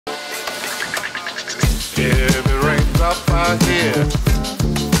Wi-Fi here.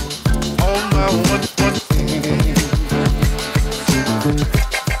 On my one.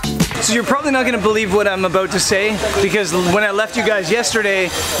 So you're probably not going to believe what I'm about to say, because when I left you guys yesterday,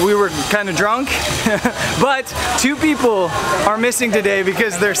 we were kind of drunk. But 2 people are missing today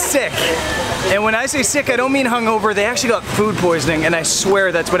because they're sick. And when I say sick, I don't mean hungover. They actually got food poisoning, and I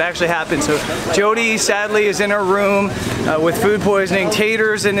swear that's what actually happened. So Jody, sadly, is in her room with food poisoning.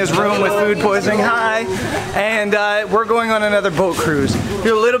 Tater's in his room with food poisoning. Hi. And we're going on another boat cruise.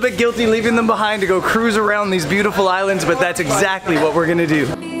 Feel a little bit guilty leaving them behind to go cruise around these beautiful islands, but that's exactly what we're going to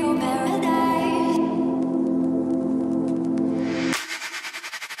do.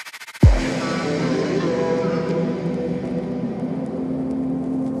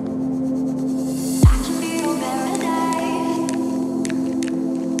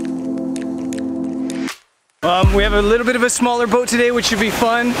 We have a little bit of a smaller boat today, which should be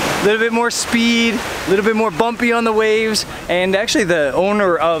fun. A little bit more speed, a little bit more bumpy on the waves. And actually the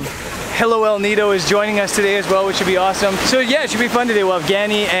owner of Hello El Nido is joining us today as well, which should be awesome. So yeah, it should be fun today. We'll have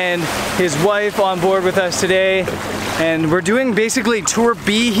Gani and his wife on board with us today. And we're doing basically Tour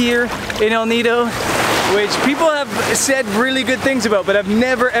B here in El Nido, which people have said really good things about, but I've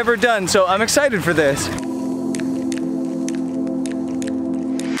never ever done. So I'm excited for this.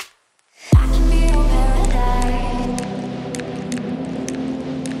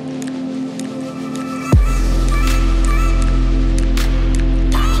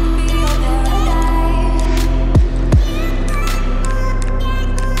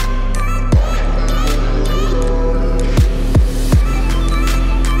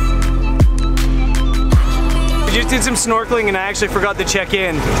 Did some snorkeling and I actually forgot to check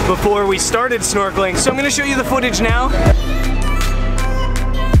in before we started snorkeling, so I'm going to show you the footage now.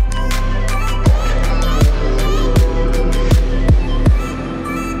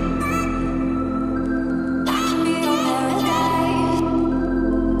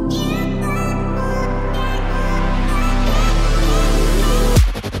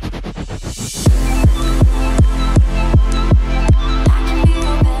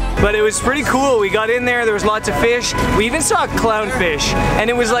 But it was pretty cool. We got in there was lots of fish. We even saw clownfish, and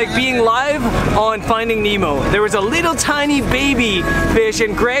it was like being live on Finding Nemo. There was a little tiny baby fish,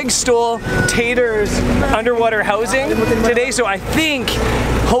 and Greg stole Tater's underwater housing today, so I think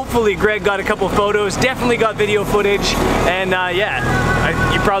hopefully Greg got a couple photos, definitely got video footage, and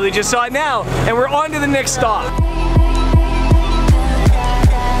yeah, you probably just saw it now, and we're on to the next stop.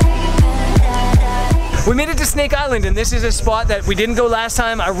 We made it to Snake Island, and this is a spot that we didn't go last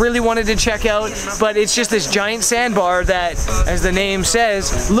time. I really wanted to check out, but it's just this giant sandbar that, as the name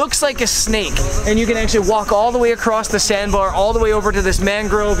says, looks like a snake. And you can actually walk all the way across the sandbar, all the way over to this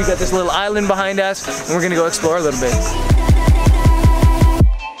mangrove. You got this little island behind us, and we're gonna go explore a little bit.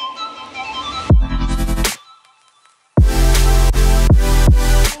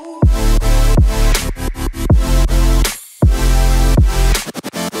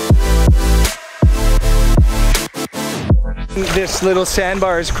 This little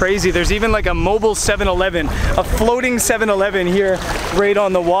sandbar is crazy. There's even like a mobile 7-Eleven, a floating 7-Eleven here right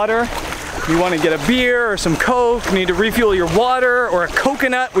on the water. You want to get a beer or some Coke, you need to refuel your water, or a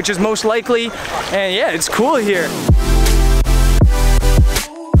coconut, which is most likely. And yeah, it's cool here.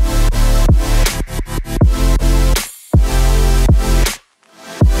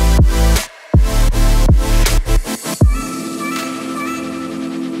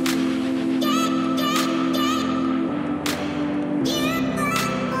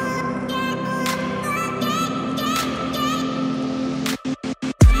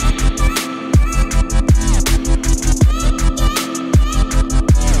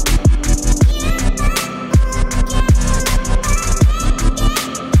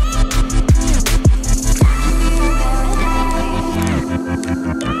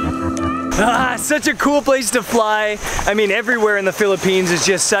 Such a cool place to fly. I mean, everywhere in the Philippines is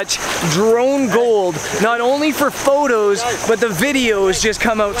just such drone gold, not only for photos, but the videos just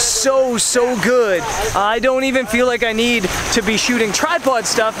come out so good. I don't even feel like I need to be shooting tripod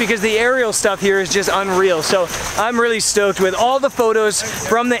stuff because the aerial stuff here is just unreal. So I'm really stoked with all the photos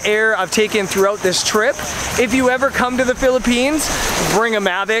from the air I've taken throughout this trip. If you ever come to the Philippines, bring a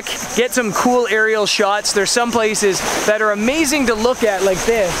Mavic, get some cool aerial shots. There's some places that are amazing to look at like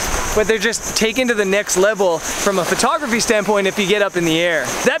this, but they're just taken to the next level from a photography standpoint if you get up in the air.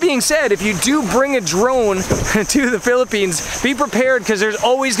 That being said, if you do bring a drone to the Philippines, be prepared because there's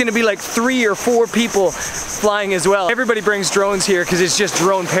always going to be like 3 or 4 people flying as well. Everybody brings drones here because it's just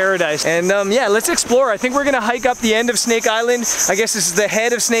drone paradise. And yeah, let's explore. I think we're going to hike up the end of Snake Island. I guess this is the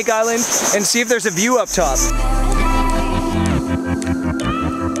head of Snake Island, and see if there's a view up top.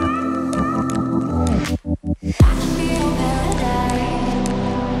 I can be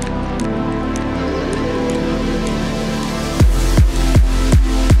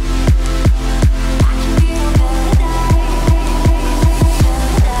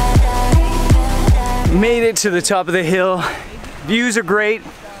Made it to the top of the hill. Views are great,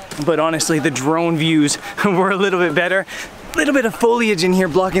 but honestly the drone views were a little bit better. A little bit of foliage in here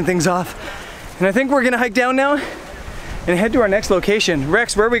blocking things off. And I think we're gonna hike down now and head to our next location.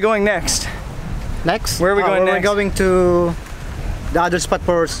 Rex, where are we going next? Next? Where are we going next? We're going to the other spot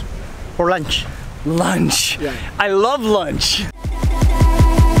for lunch. Lunch. Yeah. I love lunch.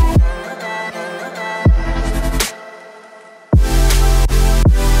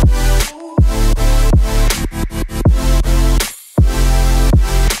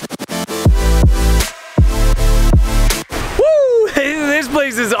 This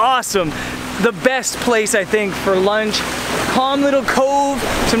place is awesome. The best place, I think, for lunch. Calm little cove,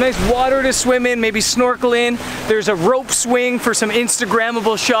 some nice water to swim in, maybe snorkel in. There's a rope swing for some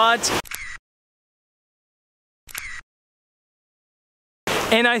Instagrammable shots.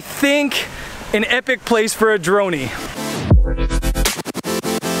 And I think an epic place for a droney.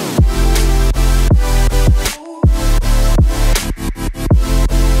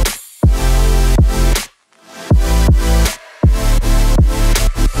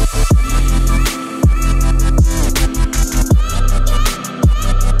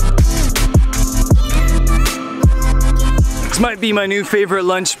 Might be my new favorite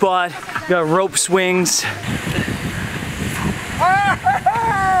lunch spot. Got rope swings.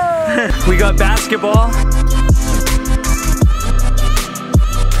 We got basketball.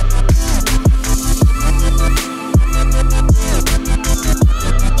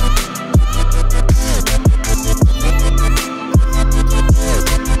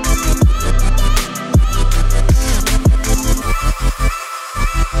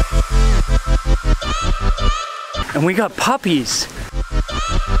 And we got puppies.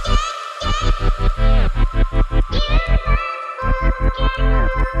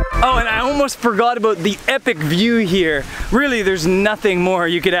 Oh, and I almost forgot about the epic view here. Really, there's nothing more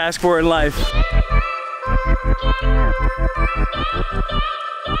you could ask for in life.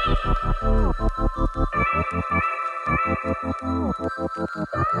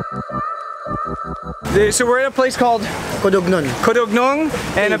 So we're at a place called Kodognon,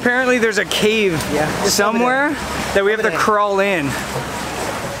 and apparently there's a cave somewhere that we have to crawl in.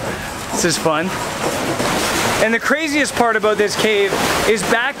 This is fun. And the craziest part about this cave is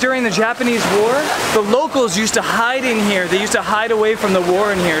back during the Japanese War, the locals used to hide in here. They used to hide away from the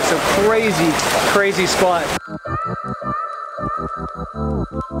war in here. So crazy, crazy spot.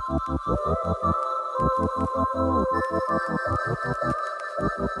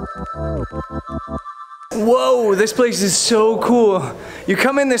 Whoa, this place is so cool. You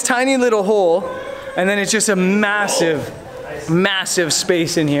come in this tiny little hole, and then it's just a massive, massive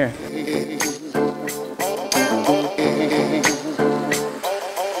space in here.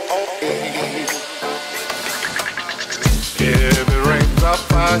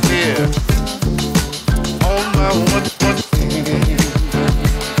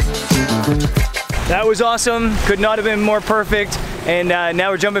 That was awesome. Could not have been more perfect. And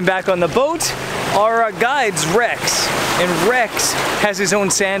now we're jumping back on the boat. Our guide's Rex, and Rex has his own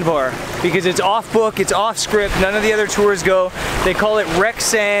sandbar because it's off book, it's off script, none of the other tours go. They call it Rex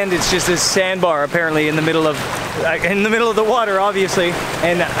Sand. It's just this sandbar apparently in the middle of the water, obviously.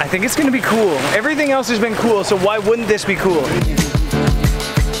 And I think it's gonna be cool. Everything else has been cool, so why wouldn't this be cool?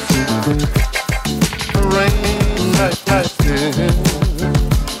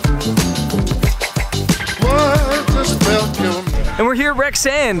 And we're here at Rex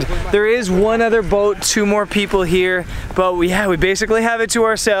Sand. There is one other boat, 2 more people here, but we basically have it to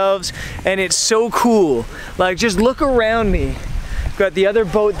ourselves, and it's so cool. Like, just look around me. We've got the other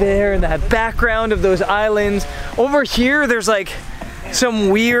boat there and that background of those islands. Over here, there's like some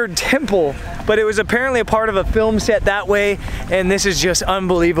weird temple, but it was apparently a part of a film set that way, and this is just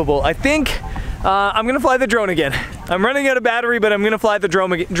unbelievable. I think I'm gonna fly the drone again. I'm running out of battery, but I'm gonna fly the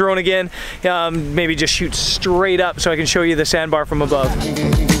drone again. Maybe just shoot straight up so I can show you the sandbar from above.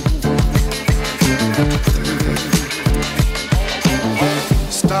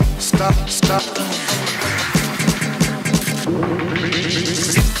 Stop, stop, stop.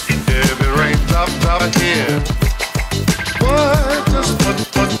 Heavy rain, drop here. What just what?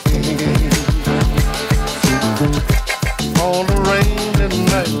 All the rain and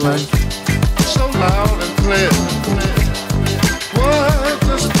night light. So loud and clear. What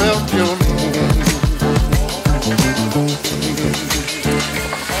just felt your name?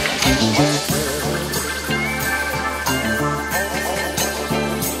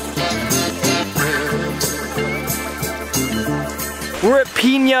 We're at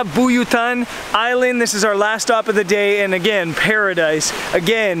Piña Buyutan Island. This is our last stop of the day, and again, paradise.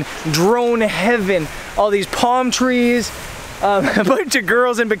 Again, drone heaven. All these palm trees, A bunch of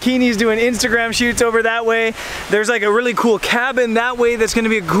girls in bikinis doing Instagram shoots over that way. There's like a really cool cabin that way that's gonna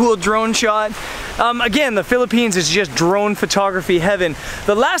be a cool drone shot. Again, the Philippines is just drone photography heaven.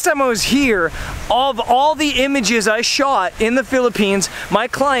 The last time I was here, of all the images I shot in the Philippines, my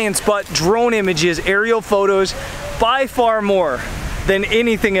clients bought drone images, aerial photos, by far more than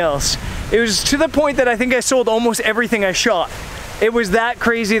anything else. It was to the point that I think I sold almost everything I shot. It was that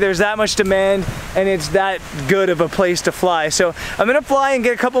crazy, there's that much demand, and it's that good of a place to fly. So I'm gonna fly and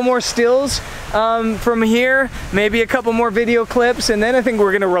get a couple more stills from here, maybe a couple more video clips, and then I think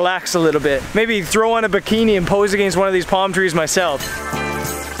we're gonna relax a little bit. Maybe throw on a bikini and pose against one of these palm trees myself.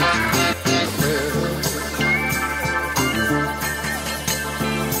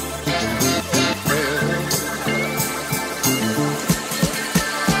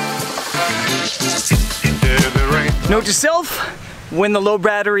 Note to self, when the low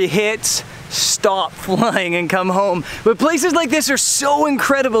battery hits, stop flying and come home. But places like this are so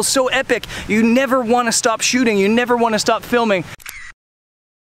incredible, so epic, you never want to stop shooting, you never want to stop filming.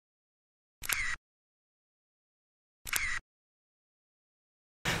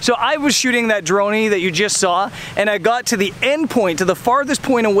 So I was shooting that droney that you just saw, and I got to the end point, to the farthest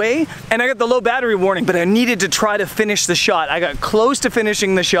point away, and I got the low battery warning, but I needed to try to finish the shot. I got close to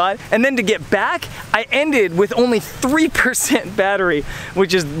finishing the shot, and then to get back, I ended with only 3% battery,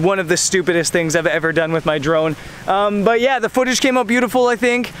 which is one of the stupidest things I've ever done with my drone. But yeah, the footage came out beautiful, I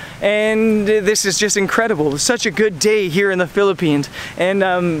think, and this is just incredible. It's such a good day here in the Philippines.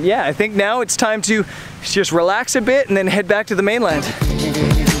 And yeah, I think now it's time to just relax a bit and then head back to the mainland.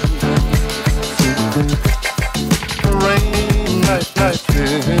 Rain like this.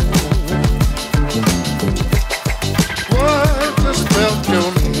 What just felt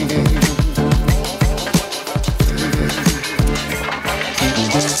your need?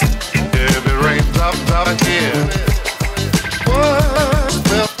 Heavy raindrops out here. What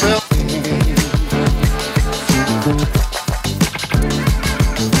felt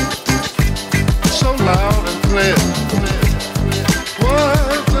so loud and clear.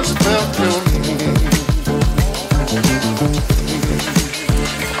 What just felt your need?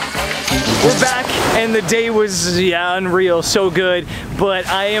 We're back, and the day was, yeah, unreal, so good, but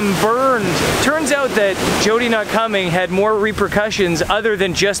I am burned. Turns out that Jody not coming had more repercussions other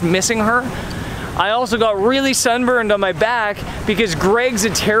than just missing her. I also got really sunburned on my back because Greg's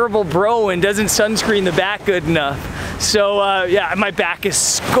a terrible bro and doesn't sunscreen the back good enough. So yeah, my back is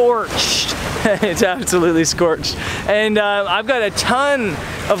scorched. It's absolutely scorched. And I've got a ton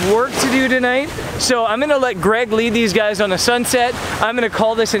of work to do tonight. So I'm gonna let Greg lead these guys on a sunset. I'm gonna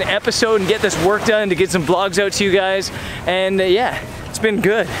call this an episode and get this work done to get some vlogs out to you guys. And yeah, it's been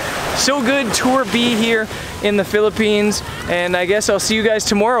good. So good tour B here in the Philippines. And I guess I'll see you guys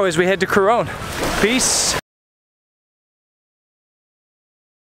tomorrow as we head to Coron. Peace.